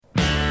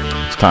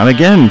time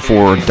again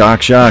for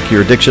Doc Jacques,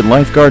 your Addiction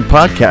Lifeguard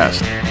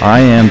podcast.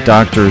 I am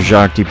Dr.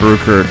 Jacques de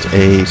Broekert,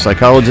 a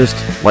psychologist,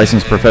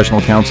 licensed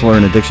professional counselor,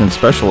 and addiction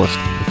specialist.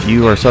 If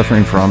you are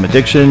suffering from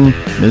addiction,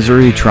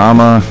 misery,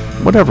 trauma,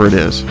 whatever it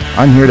is,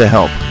 I'm here to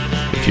help.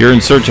 If you're in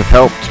search of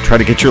help to try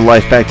to get your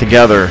life back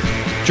together,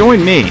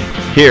 join me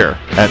here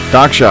at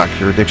Doc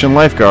Jacques, your Addiction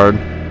Lifeguard,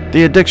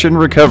 the Addiction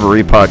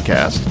Recovery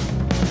Podcast.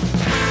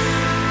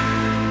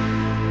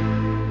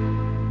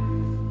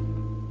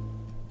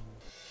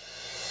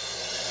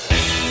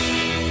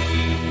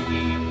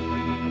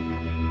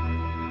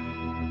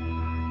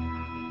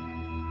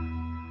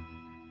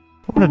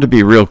 I wanted to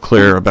be real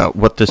clear about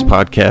what this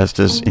podcast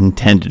is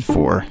intended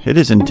for. It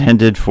is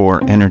intended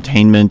for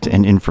entertainment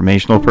and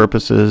informational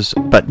purposes,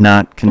 but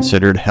not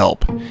considered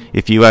help.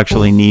 If you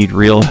actually need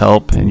real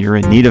help and you're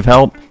in need of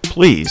help,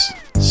 please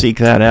seek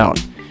that out.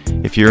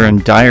 If you're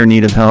in dire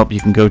need of help, you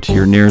can go to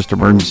your nearest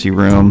emergency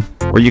room,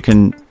 or you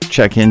can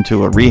check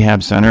into a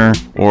rehab center,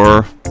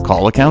 or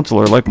call a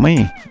counselor like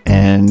me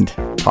and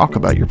talk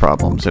about your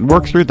problems and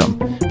work through them.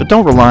 But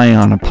don't rely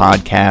on a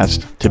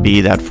podcast to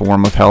be that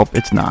form of help.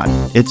 It's not.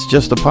 It's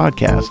just a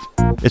podcast.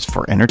 It's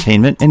for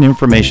entertainment and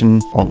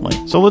information only.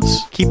 So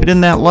let's keep it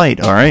in that light,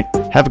 all right?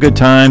 Have a good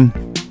time,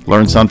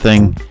 learn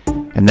something,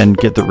 and then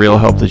get the real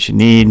help that you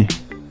need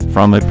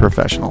from a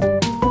professional.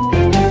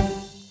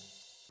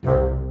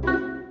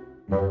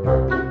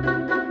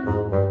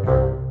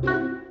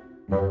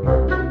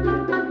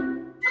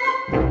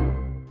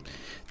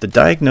 The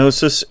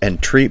diagnosis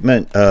and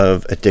treatment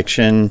of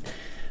addiction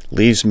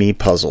leaves me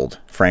puzzled,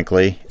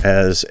 frankly.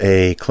 As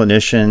a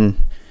clinician,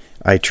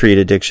 I treat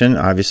addiction,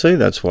 obviously.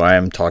 That's why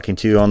I'm talking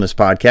to you on this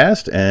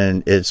podcast,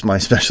 and it's my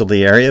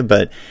specialty area.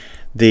 But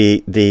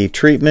the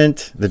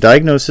treatment, the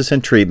diagnosis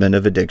and treatment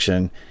of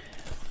addiction,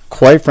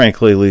 quite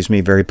frankly, leaves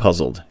me very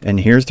puzzled.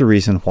 And here's the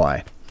reason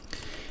why.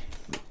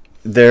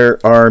 There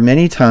are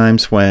many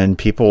times when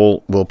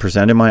people will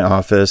present in my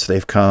office.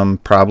 They've come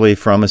probably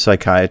from a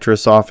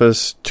psychiatrist's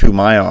office to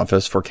my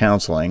office for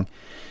counseling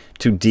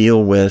to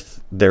deal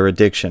with their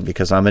addiction,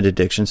 because I'm an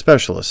addiction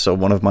specialist. So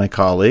one of my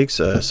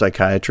colleagues, a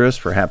psychiatrist,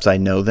 perhaps I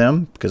know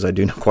them because I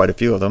do know quite a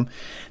few of them,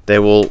 they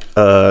will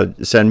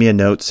send me a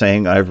note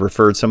saying, I've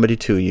referred somebody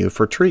to you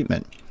for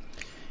treatment.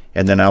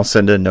 And then I'll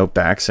send a note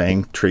back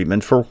saying,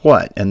 treatment for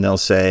what? And they'll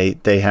say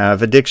they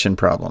have addiction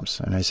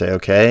problems. And I say,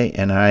 okay.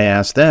 And I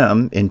ask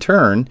them in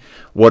turn,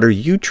 what are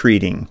you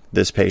treating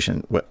this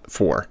patient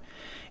for?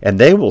 And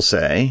they will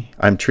say,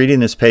 I'm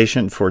treating this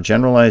patient for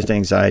generalized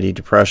anxiety,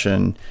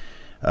 depression.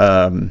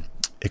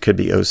 It could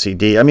be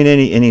OCD. I mean,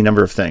 any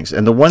number of things.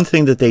 And the one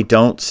thing that they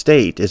don't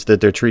state is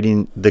that they're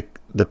treating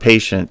the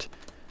patient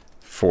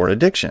for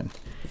addiction.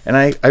 And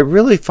I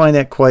really find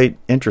that quite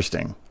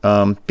interesting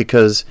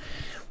because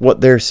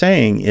what they're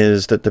saying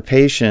is that the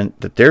patient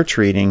that they're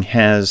treating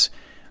has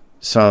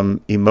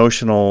some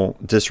emotional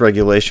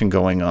dysregulation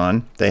going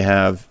on. They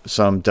have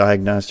some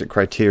diagnostic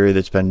criteria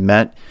that's been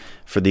met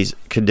for these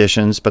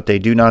conditions, but they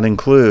do not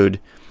include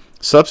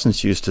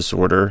substance use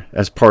disorder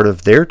as part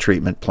of their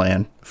treatment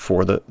plan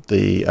for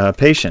the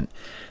patient.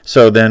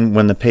 So then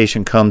when the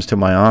patient comes to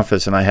my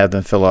office and I have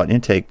them fill out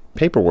intake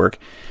paperwork,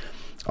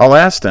 I'll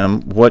ask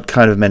them, what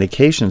kind of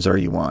medications are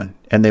you on?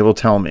 And they will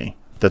tell me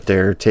that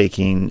they're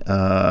taking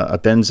a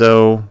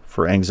benzo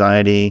for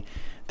anxiety.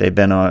 They've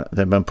been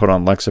put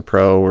on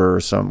Lexapro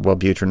or some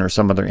Wellbutrin or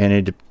some other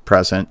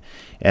antidepressant,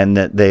 and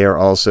that they are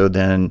also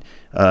then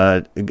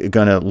going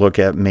to look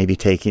at maybe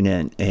taking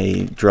in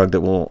a drug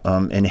that will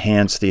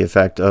enhance the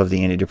effect of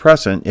the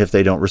antidepressant if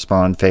they don't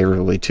respond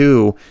favorably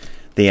to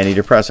the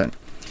antidepressant.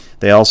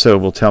 They also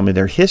will tell me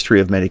their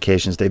history of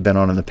medications they've been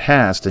on in the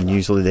past, and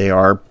usually they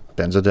are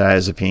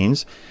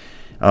benzodiazepines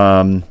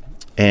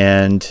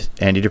and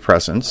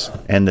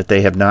antidepressants, and that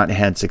they have not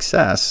had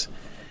success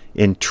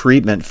in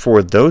treatment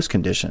for those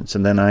conditions.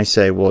 And then I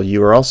say, well,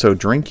 you are also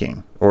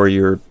drinking, or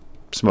you're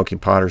smoking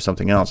pot or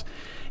something else.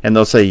 And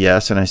they'll say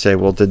yes. And I say,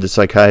 well, did the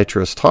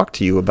psychiatrist talk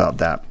to you about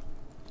that?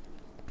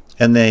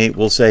 And they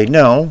will say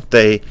no.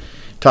 They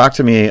talked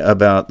to me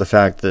about the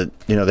fact that,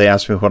 they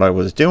asked me what I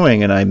was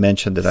doing, and I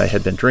mentioned that I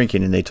had been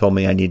drinking, and they told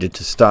me I needed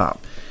to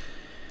stop.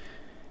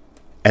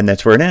 And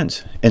that's where it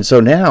ends. And so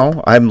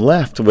now I'm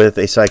left with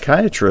a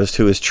psychiatrist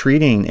who is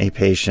treating a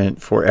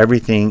patient for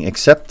everything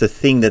except the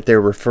thing that they're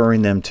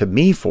referring them to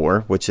me for,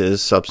 which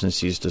is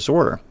substance use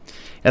disorder.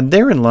 And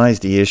therein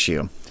lies the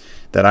issue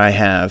that I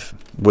have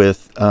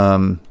with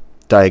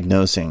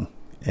diagnosing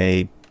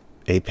a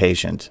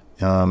patient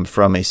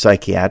from a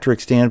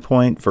psychiatric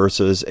standpoint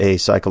versus a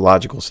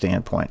psychological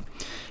standpoint.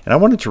 And I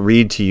wanted to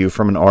read to you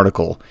from an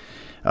article.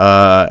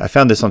 I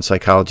found this on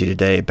Psychology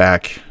Today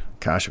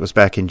it was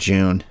back in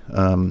June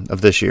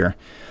of this year.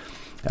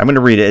 I'm going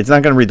to read it. It's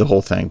not going to read the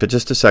whole thing, but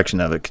just a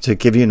section of it to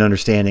give you an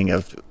understanding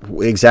of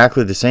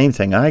exactly the same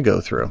thing I go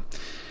through.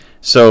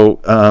 So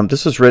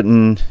this was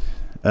written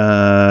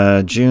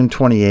June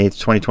 28th,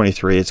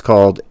 2023. It's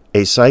called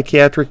A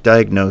Psychiatric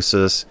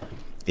Diagnosis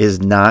is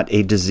Not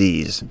a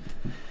Disease.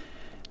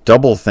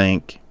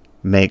 Doublethink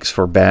Makes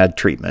for Bad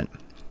Treatment.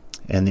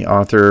 And the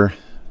author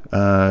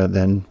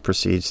then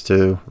proceeds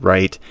to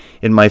write,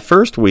 in my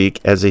first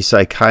week as a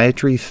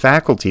psychiatry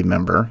faculty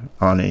member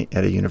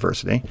at a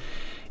university,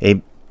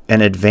 an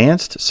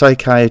advanced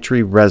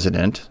psychiatry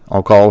resident,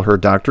 I'll call her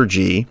Dr.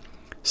 G,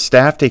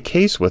 staffed a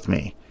case with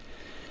me.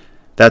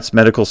 That's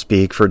medical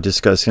speak for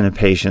discussing a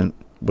patient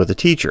with a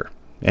teacher,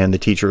 and the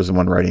teacher is the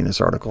one writing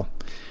this article.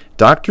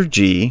 Dr.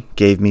 G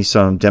gave me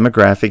some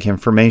demographic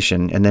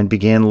information and then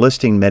began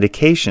listing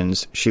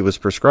medications she was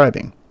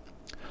prescribing.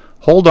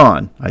 Hold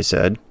on, I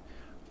said.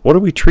 What are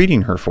we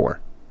treating her for?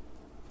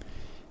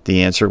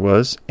 The answer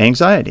was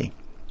anxiety.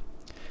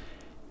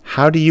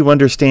 How do you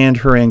understand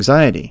her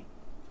anxiety?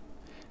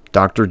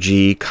 Dr.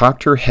 G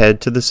cocked her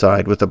head to the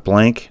side with a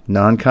blank,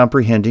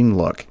 non-comprehending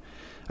look.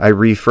 I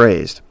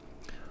rephrased.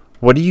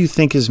 What do you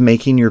think is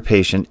making your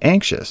patient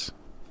anxious?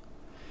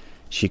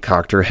 She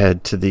cocked her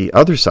head to the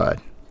other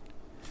side.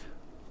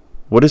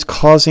 What is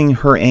causing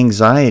her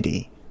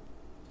anxiety?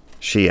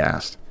 She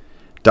asked.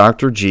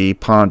 Dr. G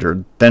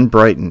pondered, then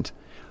brightened.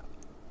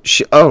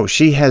 She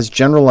has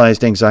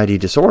generalized anxiety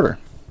disorder.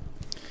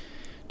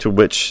 To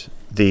which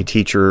the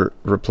teacher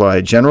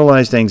replied,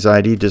 generalized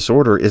anxiety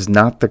disorder is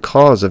not the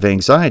cause of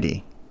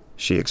anxiety,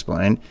 she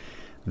explained.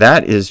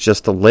 That is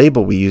just the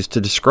label we use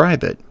to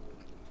describe it.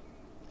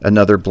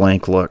 Another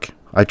blank look.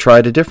 I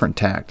tried a different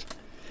tact.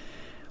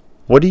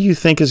 What do you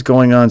think is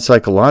going on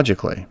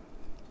psychologically?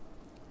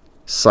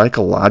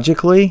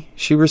 Psychologically?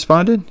 She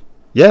responded.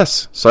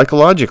 Yes,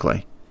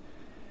 psychologically.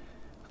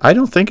 I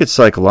don't think it's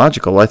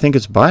psychological. I think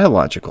it's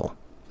biological.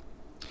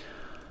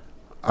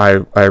 I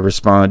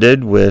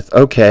responded with,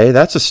 okay,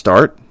 that's a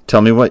start.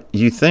 Tell me what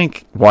you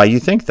think, why you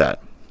think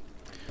that.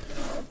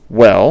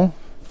 Well,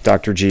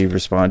 Dr. G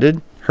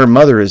responded, her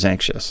mother is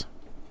anxious.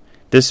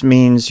 This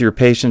means your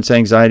patient's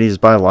anxiety is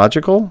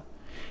biological?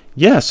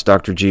 Yes,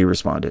 Dr. G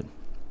responded.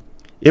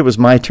 It was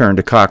my turn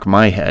to cock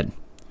my head.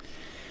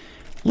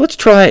 Let's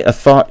try a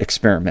thought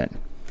experiment.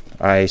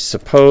 Let's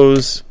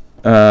suppose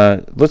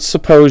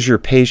your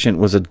patient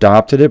was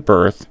adopted at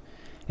birth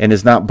and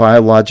is not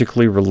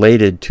biologically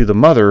related to the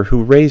mother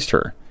who raised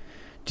her.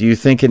 Do you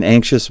think an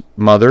anxious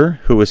mother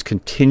who is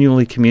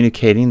continually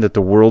communicating that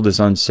the world is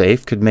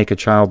unsafe could make a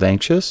child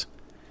anxious?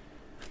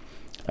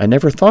 I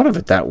never thought of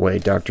it that way,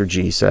 Dr.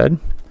 G said.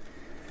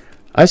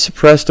 I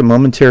suppressed a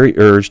momentary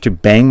urge to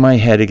bang my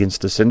head against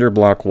the cinder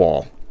block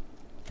wall.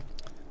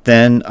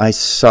 Then I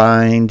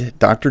signed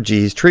Dr.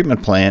 G's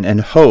treatment plan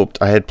and hoped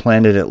I had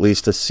planted at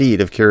least a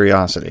seed of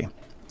curiosity.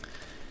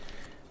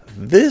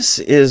 This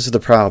is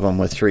the problem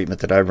with treatment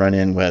that I run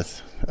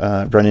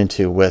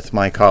into with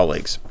my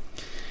colleagues.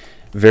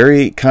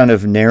 Very kind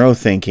of narrow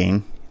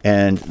thinking,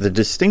 and the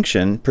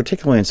distinction,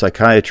 particularly in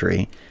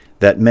psychiatry,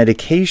 that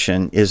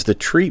medication is the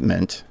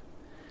treatment,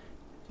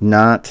 and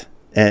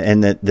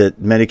that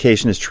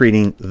medication is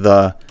treating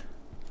the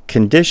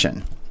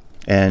condition.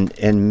 And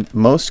in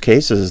most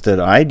cases that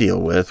I deal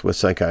with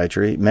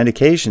psychiatry,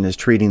 medication is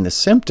treating the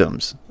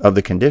symptoms of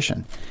the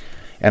condition.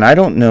 And I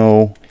don't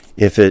know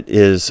if it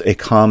is a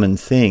common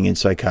thing in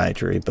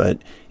psychiatry,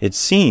 but it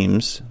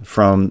seems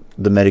from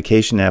the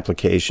medication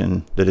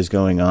application that is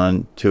going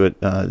on to it,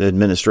 the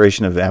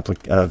administration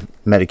of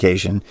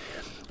medication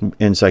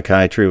in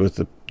psychiatry with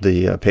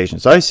the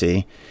patients I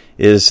see,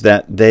 is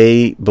that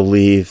they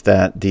believe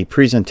that the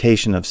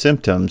presentation of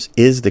symptoms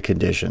is the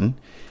condition.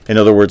 In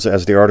other words,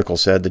 as the article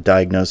said, the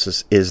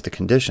diagnosis is the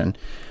condition.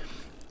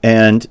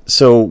 And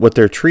so what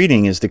they're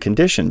treating is the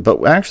condition,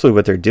 but actually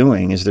what they're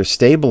doing is they're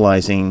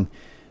stabilizing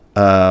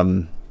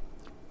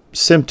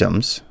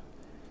symptoms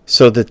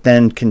so that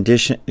then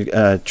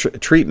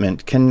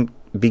treatment can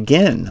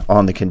begin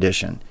on the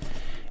condition.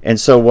 And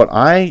so what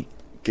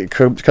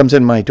comes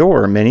in my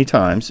door many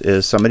times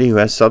is somebody who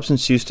has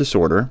substance use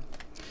disorder,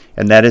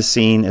 and that is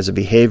seen as a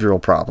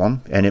behavioral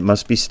problem, and it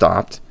must be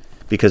stopped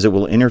because it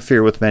will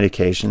interfere with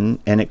medication,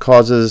 and it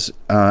causes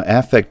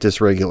affect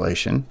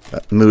dysregulation,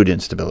 mood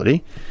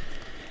instability.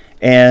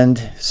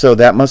 And so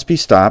that must be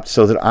stopped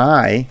so that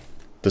I,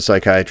 the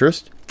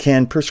psychiatrist,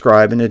 can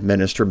prescribe and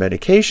administer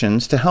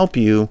medications to help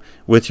you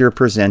with your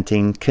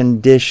presenting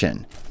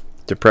condition,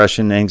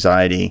 depression,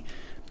 anxiety,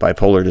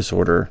 bipolar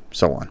disorder,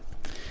 so on.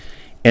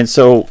 And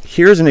so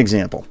here's an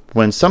example.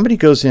 When somebody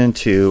goes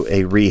into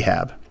a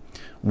rehab,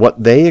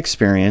 what they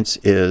experience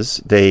is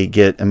they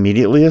get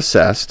immediately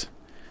assessed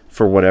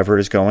for whatever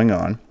is going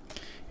on,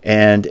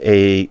 and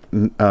a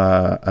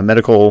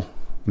medical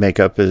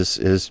makeup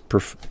is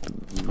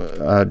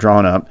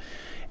drawn up,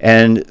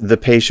 and the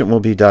patient will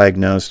be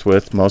diagnosed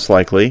with, most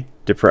likely,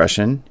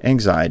 depression,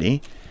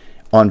 anxiety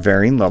on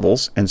varying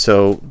levels. And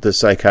so the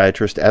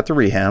psychiatrist at the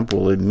rehab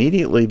will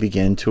immediately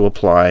begin to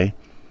apply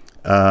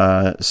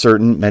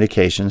certain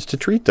medications to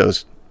treat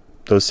those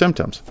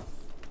symptoms,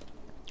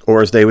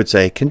 or as they would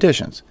say,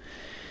 conditions.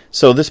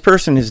 So this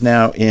person is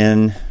now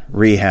in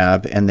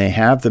rehab, and they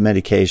have the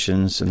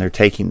medications, and they're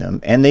taking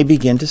them, and they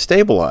begin to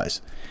stabilize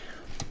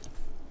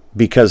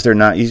because they're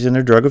not using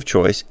their drug of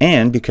choice,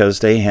 and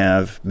because they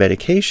have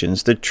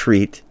medications that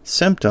treat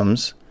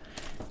symptoms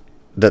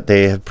that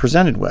they have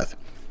presented with.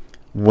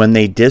 When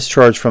they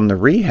discharge from the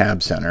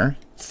rehab center,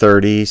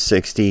 30,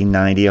 60,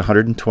 90,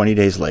 120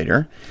 days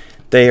later,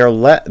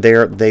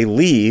 they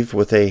leave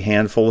with a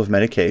handful of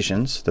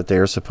medications that they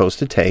are supposed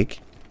to take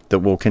that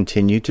will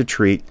continue to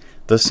treat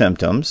the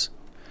symptoms,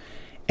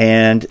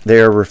 and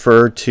they are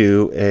referred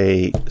to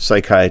a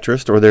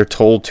psychiatrist, or they're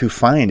told to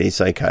find a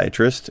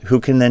psychiatrist who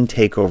can then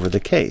take over the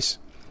case,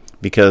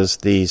 because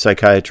the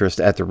psychiatrist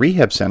at the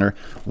rehab center,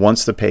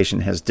 once the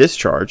patient has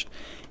discharged,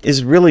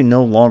 is really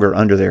no longer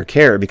under their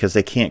care because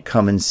they can't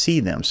come and see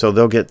them. So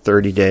they'll get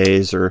 30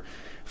 days or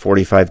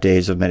 45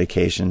 days of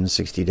medication,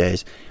 60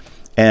 days,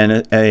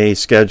 and a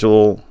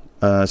scheduled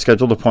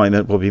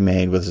appointment will be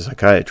made with a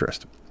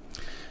psychiatrist.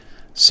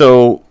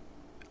 So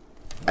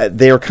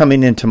they are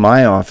coming into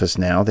my office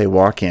now. They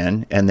walk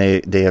in, and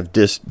they have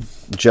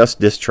just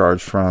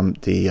discharged from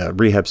the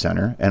rehab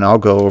center, and I'll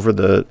go over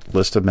the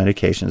list of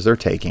medications they're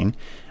taking.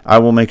 I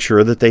will make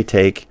sure that they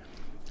take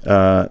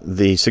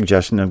the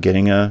suggestion of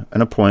getting an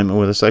appointment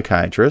with a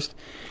psychiatrist,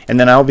 and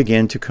then I'll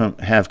begin to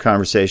have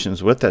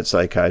conversations with that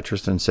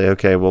psychiatrist and say,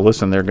 okay, well,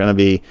 listen, they're going to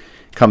be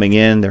coming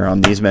in, they're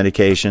on these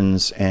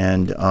medications,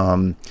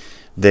 and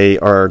they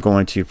are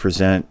going to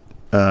present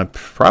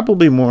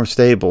probably more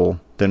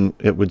stable than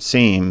it would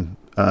seem,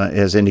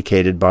 as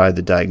indicated by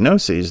the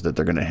diagnoses that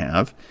they're going to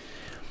have.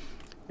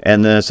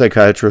 And the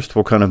psychiatrist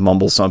will kind of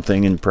mumble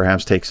something and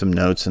perhaps take some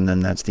notes, and then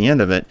that's the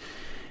end of it.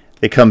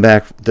 They come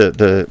back,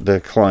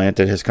 the client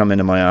that has come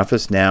into my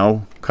office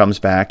now comes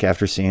back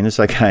after seeing the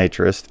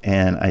psychiatrist,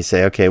 and I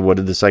say, okay, what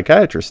did the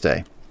psychiatrist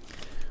say?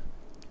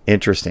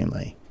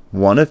 Interestingly,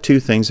 one of two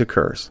things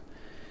occurs.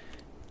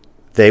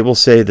 They will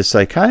say the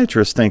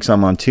psychiatrist thinks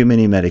I'm on too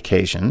many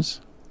medications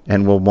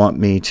and will want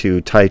me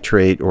to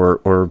titrate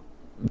or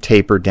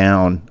taper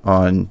down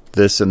on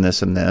this and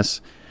this and this.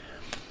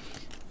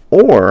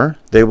 Or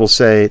they will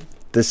say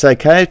the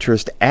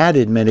psychiatrist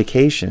added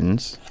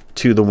medications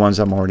to the ones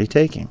I'm already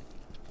taking.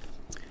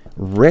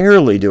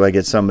 Rarely do I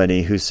get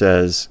somebody who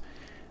says,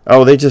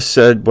 oh, they just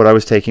said what I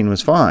was taking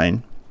was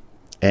fine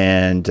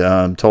and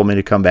told me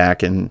to come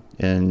back in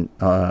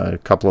a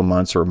couple of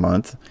months or a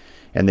month,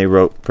 and they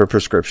wrote a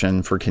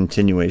prescription for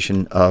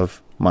continuation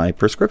of my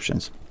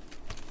prescriptions.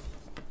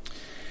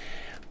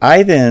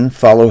 I then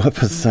follow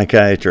up with a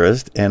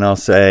psychiatrist, and I'll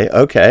say,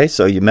 okay,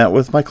 so you met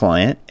with my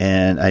client,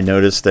 and I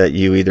noticed that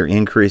you either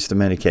increased the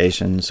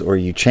medications or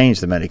you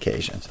changed the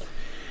medications.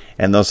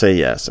 And they'll say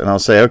yes. And I'll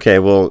say, okay,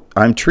 well,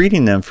 I'm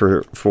treating them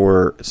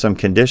for some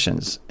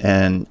conditions,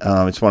 and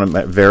I just want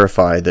to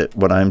verify that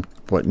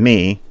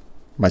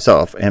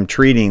myself, am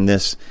treating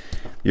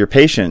your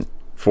patient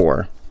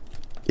for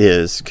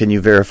can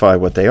you verify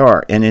what they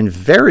are? And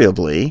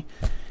invariably,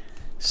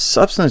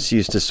 substance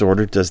use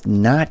disorder does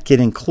not get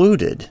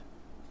included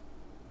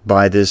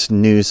by this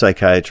new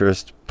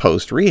psychiatrist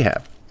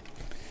post-rehab.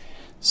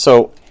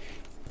 So,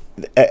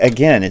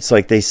 again, it's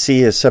like they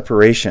see a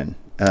separation,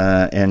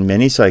 and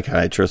many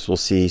psychiatrists will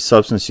see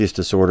substance use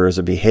disorder as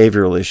a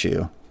behavioral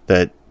issue,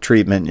 that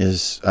treatment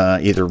is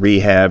either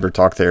rehab or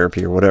talk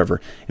therapy or whatever.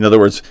 In other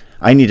words,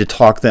 I need to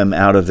talk them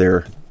out of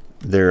their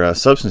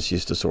substance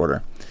use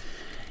disorder.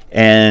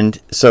 And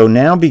so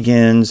now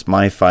begins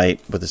my fight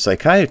with the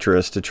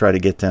psychiatrist to try to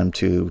get them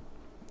to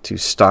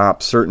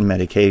stop certain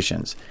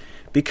medications.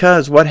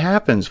 Because what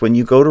happens when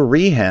you go to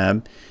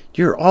rehab,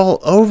 you're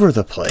all over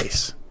the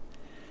place.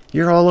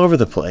 You're all over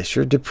the place.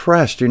 You're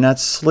depressed. You're not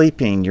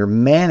sleeping. You're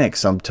manic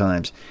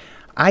sometimes.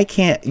 I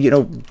can't,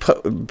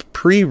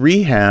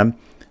 pre-rehab,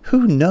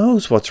 who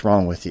knows what's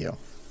wrong with you?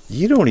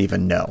 You don't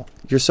even know.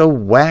 You're so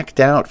whacked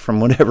out from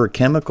whatever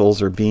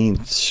chemicals are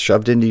being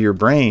shoved into your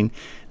brain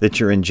that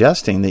you're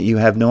ingesting that you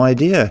have no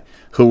idea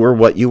who or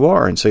what you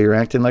are. And so you're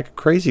acting like a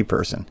crazy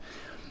person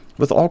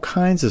with all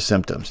kinds of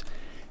symptoms.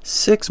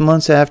 6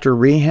 months after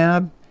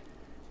rehab,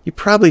 you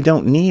probably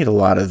don't need a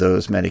lot of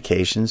those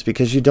medications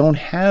because you don't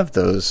have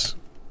those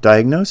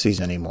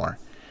diagnoses anymore.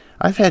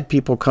 I've had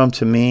people come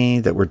to me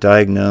that were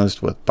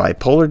diagnosed with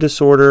bipolar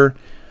disorder,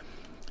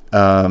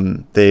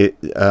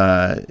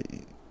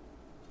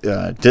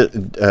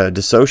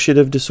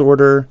 dissociative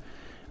disorder,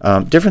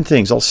 different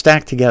things all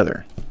stacked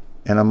together.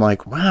 And I'm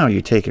like, wow,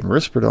 you're taking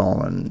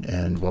Risperdal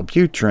and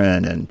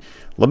Wellbutrin and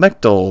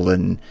Lamictal,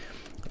 and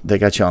they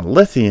got you on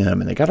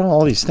lithium, and they got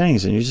all these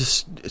things, and you're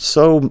just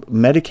so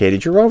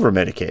medicated, you're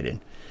over-medicated.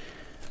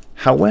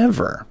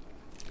 However,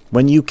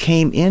 when you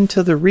came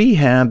into the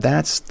rehab,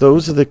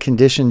 those are the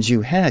conditions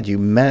you had. You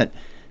met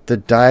the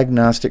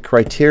diagnostic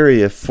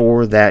criteria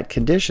for that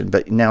condition,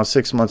 but now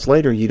 6 months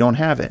later, you don't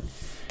have it.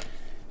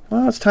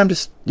 Well, it's time to,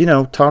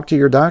 talk to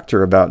your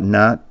doctor about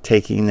not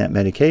taking that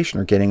medication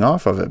or getting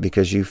off of it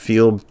because you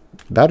feel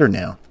better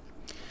now.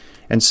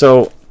 And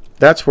so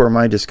that's where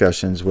my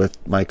discussions with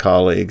my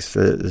colleagues,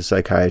 the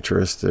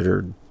psychiatrists that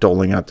are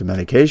doling out the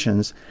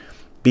medications,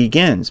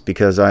 begins,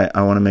 because I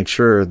want to make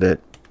sure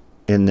that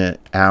in the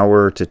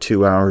hour to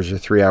 2 hours or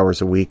 3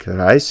 hours a week that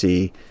I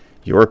see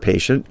your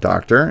patient,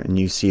 doctor, and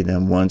you see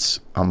them once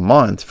a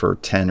month for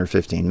 10 or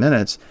 15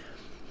 minutes,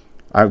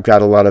 I've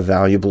got a lot of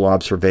valuable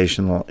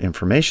observational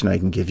information I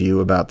can give you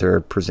about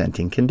their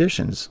presenting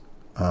conditions.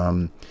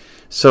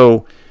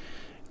 So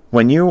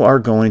when you are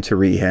going to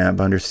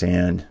rehab,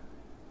 understand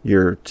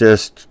you're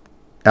just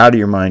out of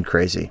your mind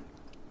crazy,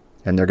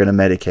 and they're going to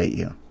medicate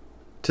you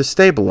to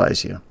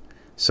stabilize you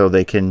so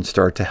they can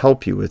start to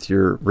help you with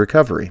your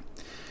recovery.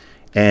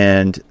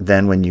 And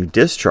then when you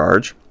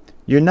discharge,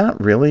 you're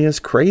not really as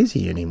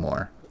crazy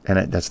anymore.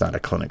 And that's not a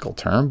clinical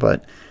term,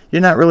 but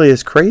you're not really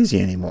as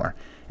crazy anymore.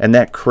 And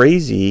that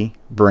crazy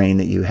brain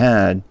that you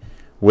had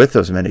with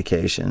those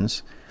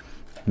medications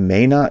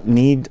may not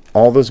need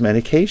all those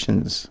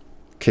medications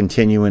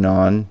continuing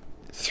on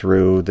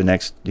through the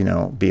next,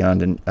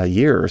 beyond a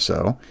year or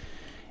so.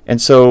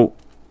 And so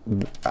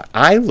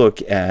I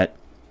look at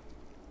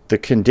the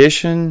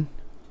condition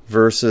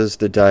versus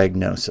the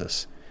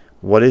diagnosis.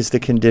 What is the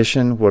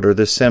condition? What are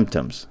the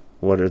symptoms?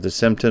 What are the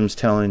symptoms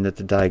telling that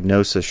the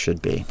diagnosis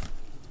should be?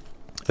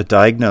 A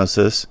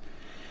diagnosis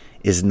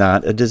is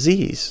not a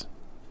disease.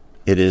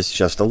 It is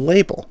just a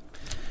label.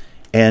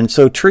 And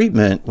so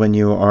treatment when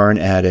you are an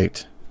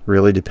addict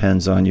really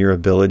depends on your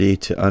ability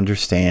to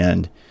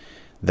understand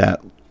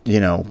that,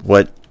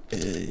 what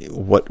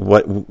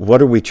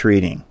are we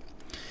treating?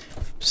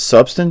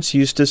 Substance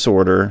use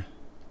disorder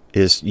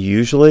is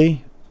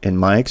usually, in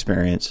my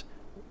experience,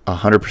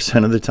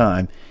 100% of the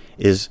time,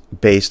 is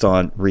based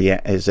on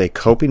is a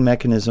coping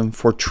mechanism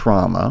for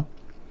trauma.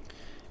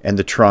 And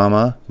the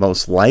trauma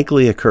most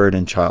likely occurred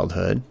in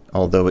childhood,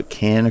 although it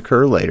can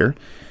occur later,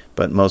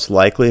 but most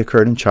likely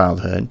occurred in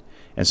childhood.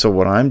 And so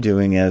what I'm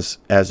doing as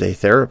a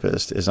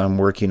therapist is I'm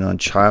working on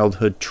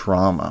childhood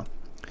trauma.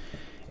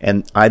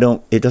 And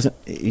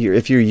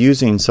if you're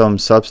using some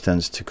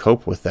substance to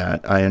cope with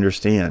that, I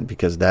understand,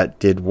 because that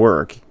did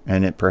work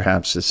and it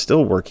perhaps is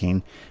still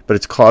working, but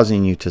it's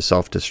causing you to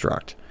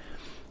self-destruct.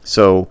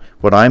 So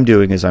what I'm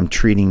doing is I'm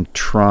treating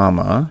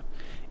trauma,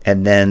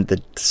 and then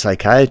the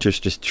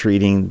psychiatrist is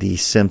treating the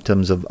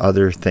symptoms of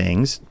other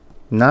things.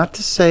 Not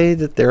to say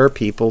that there are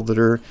people that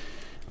are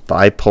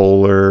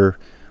bipolar,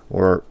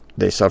 or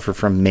they suffer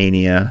from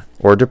mania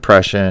or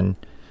depression,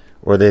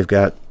 or they've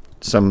got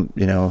some,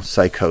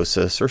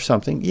 psychosis or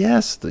something.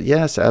 Yes,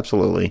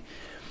 absolutely.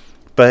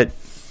 But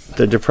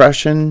the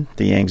depression,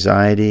 the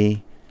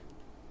anxiety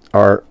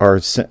are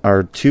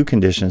two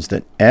conditions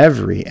that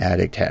every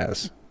addict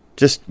has.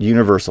 Just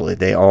universally,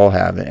 they all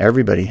have it.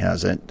 Everybody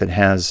has it that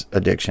has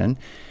addiction.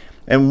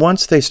 And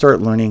once they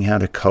start learning how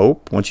to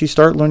cope, once you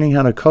start learning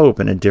how to cope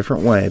in a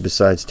different way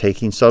besides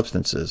taking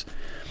substances,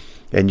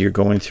 and you're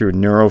going through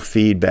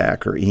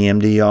neurofeedback or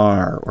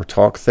EMDR or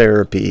talk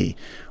therapy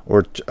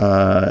or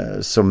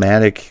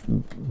somatic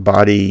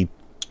body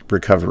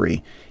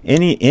recovery,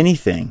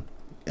 anything,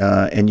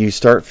 and you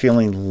start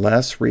feeling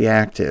less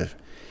reactive,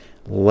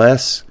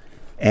 less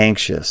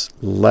anxious,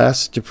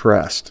 less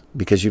depressed,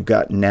 because you've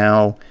got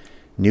now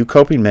new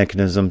coping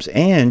mechanisms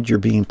and you're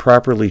being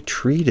properly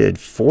treated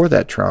for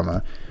that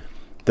trauma,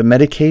 the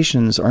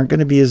medications aren't going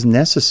to be as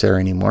necessary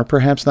anymore,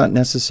 perhaps not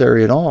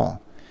necessary at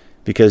all,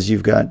 because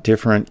you've got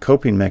different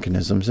coping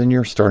mechanisms and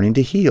you're starting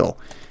to heal.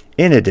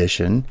 In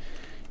addition,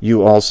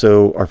 you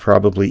also are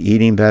probably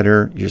eating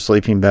better, you're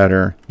sleeping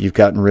better, you've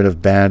gotten rid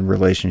of bad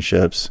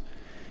relationships,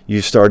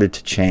 you've started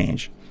to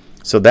change.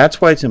 So that's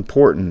why it's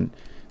important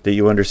that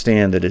you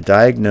understand that a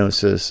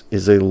diagnosis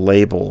is a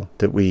label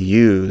that we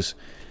use,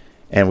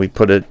 and we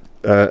put an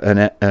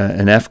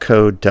F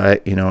code,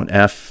 an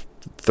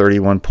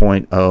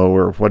F31.0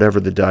 or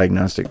whatever the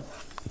diagnostic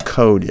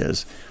code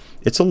is.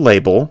 It's a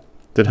label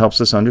that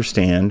helps us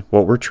understand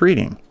what we're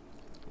treating.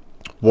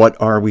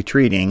 What are we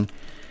treating?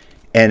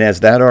 And as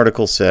that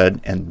article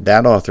said, and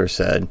that author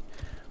said,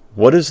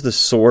 what is the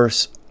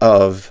source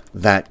of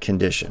that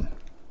condition?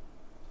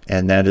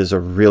 And that is a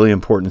really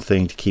important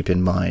thing to keep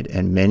in mind.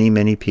 And many,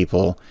 many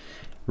people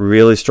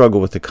really struggle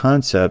with the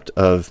concept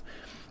of,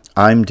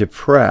 I'm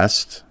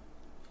depressed,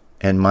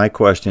 and my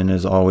question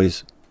is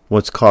always,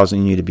 what's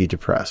causing you to be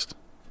depressed?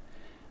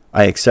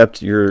 I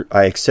accept your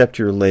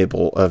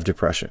label of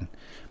depression,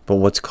 but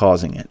what's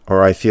causing it?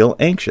 Or I feel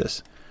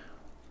anxious.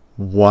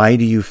 Why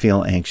do you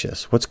feel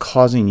anxious? What's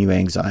causing you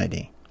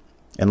anxiety?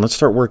 And let's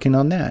start working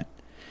on that.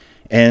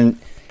 And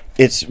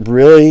it's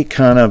really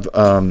kind of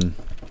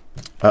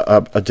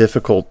a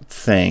difficult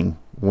thing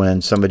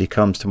when somebody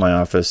comes to my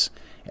office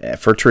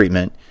for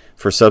treatment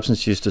for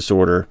substance use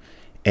disorder,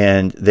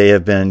 and they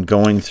have been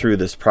going through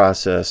this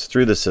process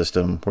through the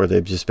system where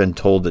they've just been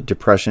told that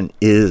depression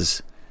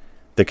is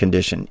the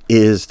condition,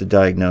 is the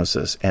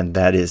diagnosis, and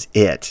that is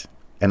it.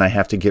 And I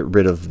have to get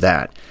rid of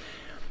that.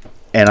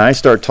 And I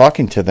start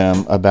talking to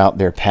them about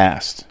their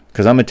past,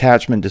 because I'm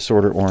attachment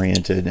disorder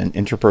oriented and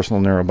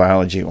interpersonal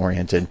neurobiology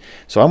oriented.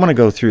 So I want to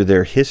go through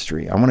their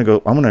history. I want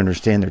to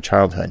understand their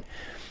childhood.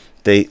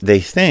 They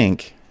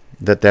think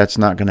that that's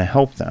not going to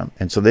help them.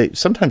 And so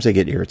sometimes they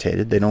get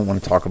irritated. They don't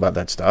want to talk about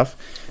that stuff.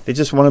 They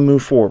just want to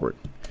move forward,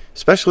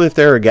 especially if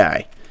they're a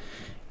guy.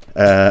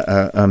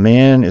 A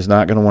man is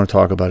not going to want to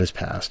talk about his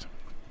past.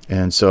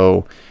 And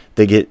so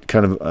they get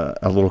kind of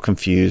a little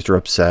confused or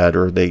upset,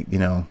 or they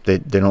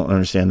don't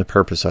understand the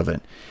purpose of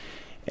it.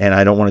 And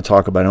I don't want to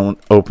talk about it. I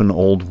don't open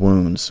old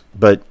wounds.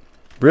 But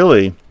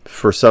really,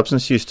 for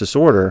substance use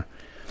disorder,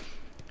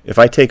 If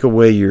I take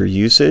away your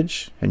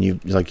usage, and you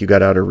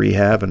got out of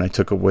rehab, and I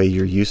took away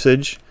your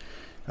usage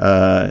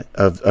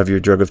of your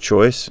drug of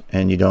choice,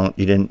 and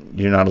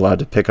you're not allowed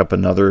to pick up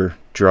another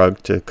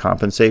drug to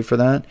compensate for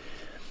that.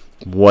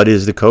 What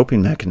is the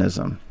coping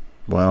mechanism?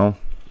 Well,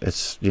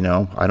 it's,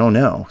 I don't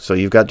know. So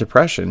you've got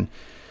depression.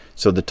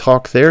 So the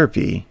talk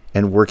therapy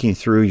and working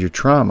through your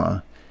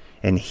trauma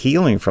and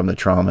healing from the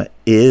trauma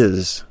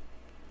is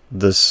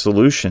the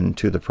solution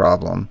to the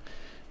problem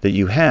that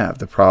you have,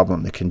 the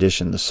problem, the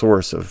condition, the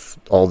source of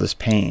all this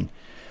pain.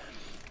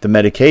 The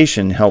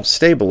medication helps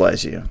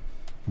stabilize you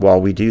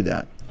while we do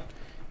that.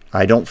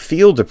 I don't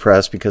feel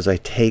depressed because I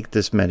take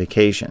this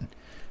medication.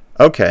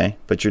 Okay,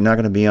 but you're not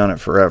going to be on it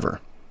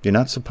forever. You're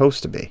not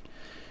supposed to be.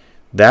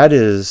 That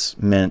is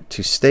meant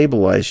to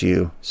stabilize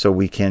you so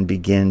we can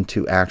begin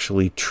to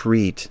actually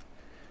treat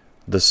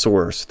the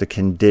source, the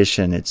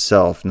condition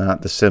itself,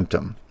 not the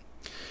symptom.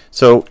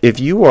 So if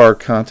you are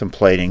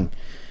contemplating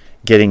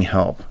getting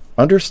help,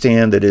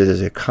 understand that it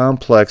is a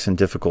complex and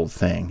difficult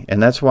thing.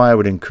 And that's why I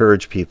would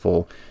encourage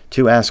people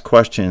to ask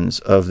questions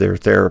of their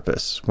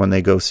therapists when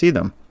they go see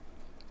them.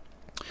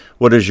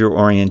 What is your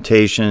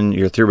orientation,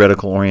 your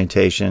theoretical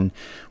orientation?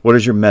 What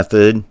is your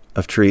method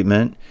of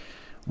treatment?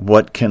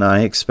 What can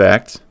I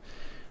expect?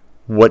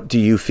 What do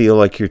you feel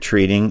like you're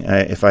treating?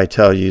 If I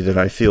tell you that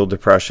I feel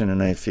depression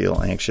and I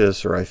feel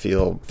anxious, or I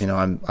feel,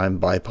 I'm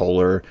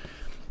bipolar,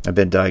 I've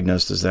been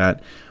diagnosed as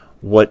that.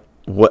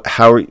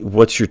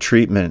 What's your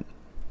treatment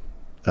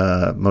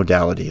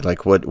modality?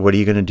 Like, what are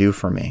you going to do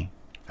for me?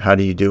 How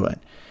do you do it?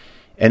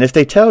 And if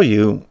they tell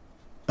you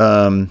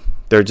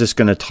they're just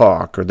going to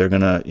talk, or they're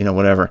going to,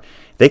 whatever,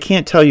 they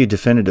can't tell you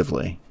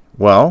definitively.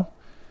 Well,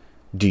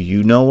 do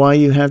you know why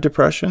you have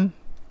depression?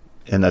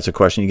 And that's a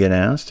question you get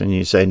asked, and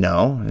you say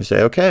no. And you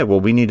say, okay, well,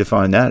 we need to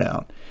find that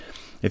out.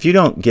 If you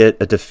don't get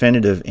a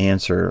definitive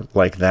answer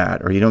like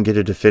that, or you don't get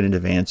a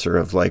definitive answer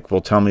of like,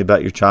 well, tell me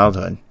about your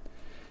childhood.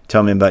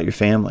 Tell me about your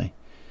family.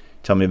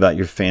 Tell me about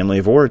your family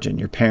of origin,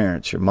 your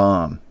parents, your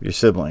mom, your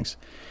siblings.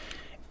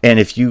 And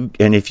if you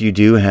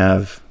do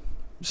have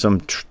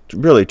some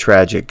really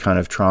tragic kind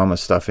of trauma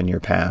stuff in your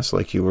past,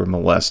 like you were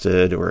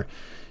molested, or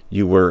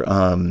you were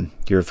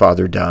your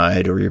father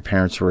died, or your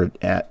parents were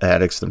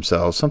addicts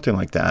themselves, something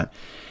like that,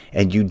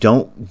 and you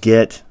don't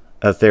get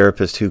a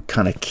therapist who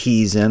kind of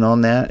keys in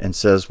on that and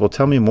says, well,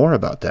 tell me more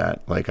about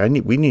that. Like, I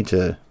need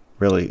to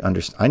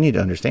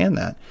understand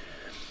that.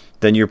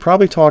 Then you're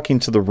probably talking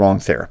to the wrong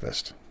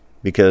therapist,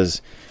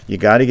 because you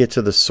got to get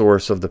to the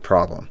source of the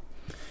problem.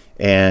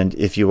 And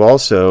if you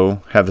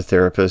also have a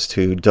therapist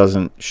who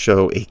doesn't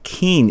show a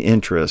keen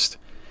interest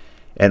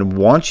and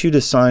wants you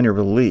to sign a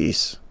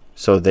release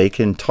so they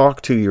can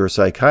talk to your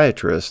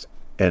psychiatrist,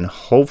 and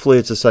hopefully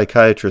it's a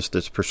psychiatrist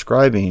that's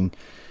prescribing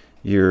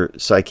your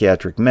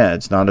psychiatric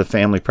meds, not a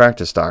family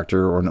practice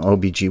doctor or an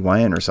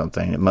OBGYN or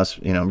something. It must,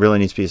 really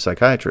needs to be a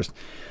psychiatrist.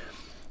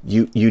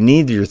 You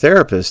need your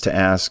therapist to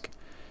ask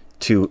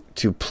to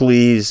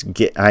please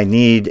I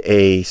need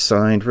a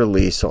signed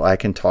release so I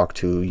can talk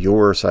to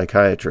your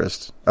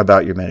psychiatrist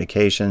about your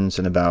medications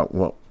and about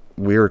what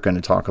we're going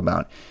to talk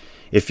about.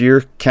 If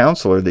your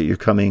counselor that you're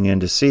coming in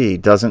to see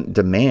doesn't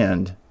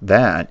demand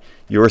that,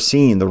 you're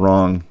seeing the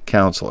wrong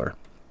counselor.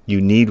 You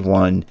need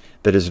one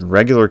that is in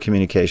regular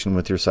communication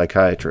with your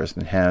psychiatrist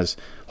and has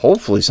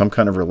hopefully some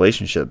kind of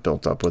relationship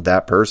built up with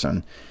that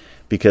person,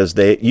 because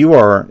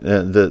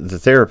the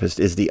therapist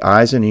is the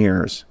eyes and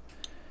ears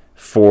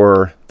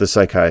for the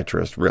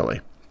psychiatrist,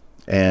 really.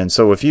 And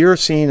so if you're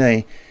seeing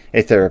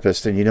a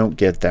therapist and you don't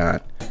get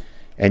that,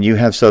 and you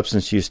have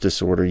substance use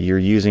disorder, you're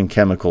using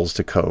chemicals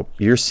to cope,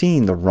 you're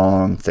seeing the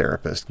wrong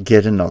therapist.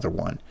 Get another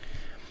one.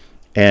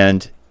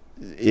 And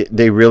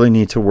they really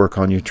need to work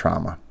on your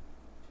trauma.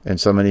 And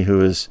somebody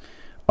who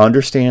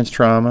understands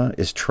trauma,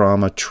 is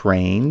trauma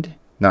trained,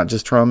 not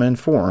just trauma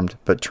informed,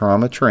 but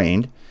trauma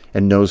trained,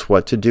 and knows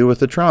what to do with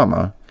the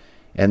trauma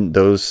and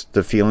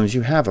the feelings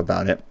you have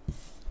about it.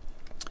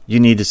 You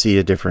need to see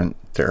a different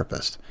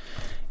therapist.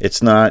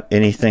 It's not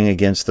anything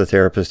against the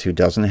therapist who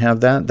doesn't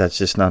have that. That's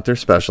just not their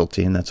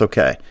specialty, and that's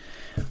okay.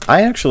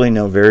 I actually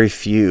know very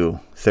few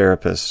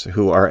therapists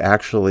who are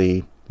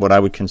actually what I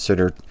would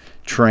consider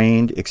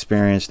trained,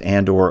 experienced,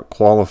 and or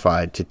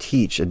qualified to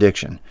teach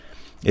addiction.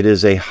 It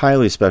is a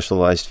highly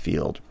specialized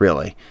field,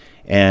 really,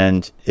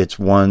 and it's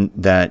one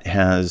that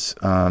has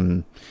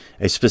a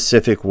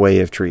specific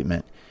way of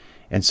treatment.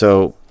 And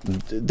so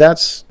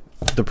that's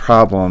the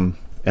problem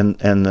and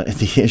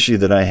the issue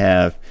that I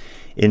have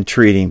in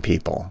treating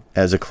people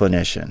as a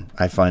clinician.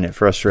 I find it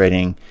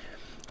frustrating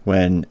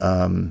when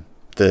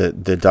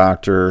the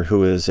doctor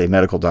who is a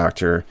medical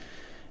doctor,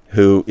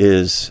 who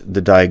is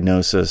the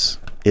diagnosis,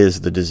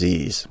 is the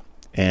disease,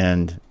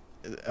 and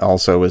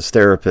also as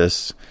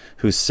therapists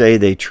who say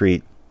they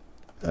treat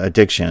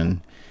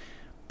addiction,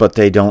 but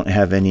they don't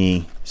have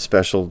any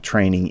special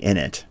training in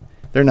it.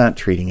 They're not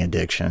treating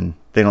addiction.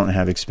 They don't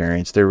have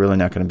experience. They're really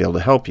not going to be able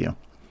to help you.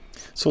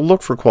 So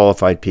look for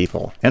qualified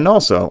people. And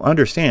also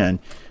understand,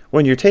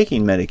 when you're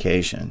taking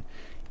medication,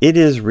 it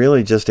is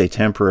really just a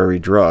temporary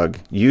drug,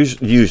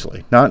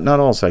 usually. Not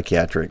all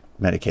psychiatric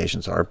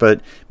medications are,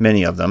 but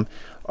many of them,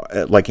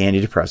 like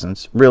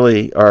antidepressants,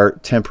 really are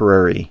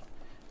temporary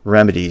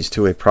remedies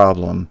to a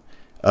problem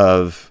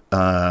of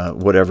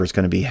whatever's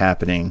going to be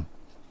happening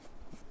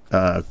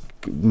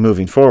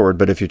moving forward.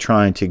 But if you're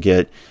trying to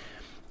get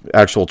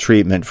actual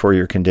treatment for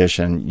your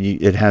condition,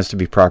 it has to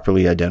be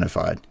properly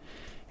identified.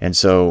 And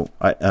so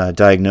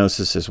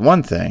diagnosis is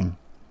one thing,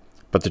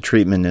 but the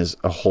treatment is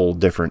a whole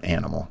different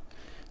animal.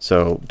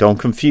 So don't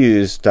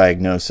confuse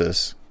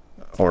diagnosis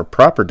or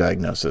proper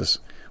diagnosis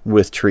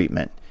with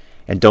treatment.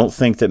 And don't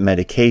think that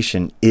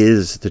medication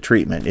is the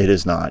treatment. It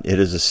is not. It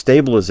is a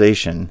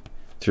stabilization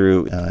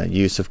through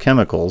use of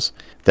chemicals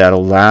that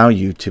allow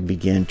you to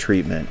begin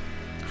treatment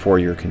for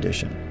your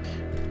condition.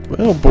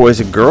 Well, boys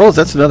and girls,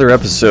 that's another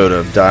episode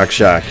of Doc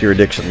Shock, your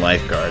addiction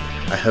lifeguard.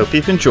 I hope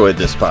you've enjoyed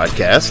this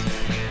podcast,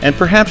 and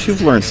perhaps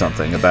you've learned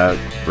something about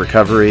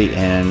recovery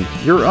and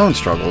your own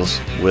struggles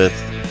with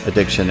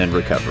addiction and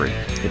recovery.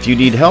 If you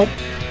need help,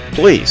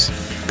 please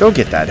go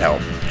get that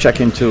help. Check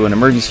into an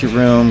emergency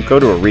room, go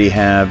to a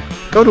rehab,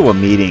 go to a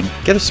meeting,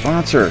 get a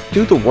sponsor,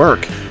 do the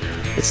work.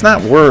 It's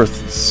not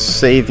worth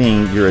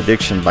saving your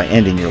addiction by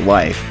ending your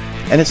life,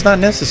 and it's not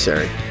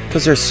necessary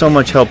because there's so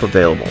much help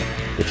available.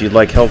 If you'd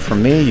like help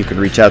from me, you can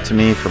reach out to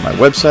me from my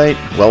website,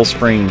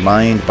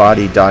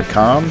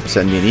 wellspringmindbody.com.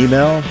 Send me an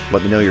email,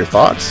 let me know your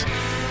thoughts.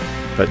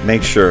 But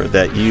make sure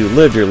that you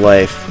live your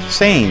life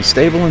sane,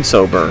 stable, and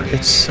sober.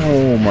 It's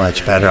so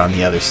much better on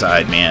the other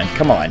side, man.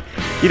 Come on.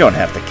 You don't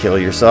have to kill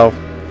yourself.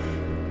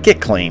 Get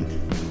clean.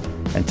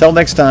 Until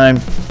next time,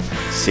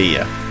 see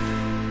ya.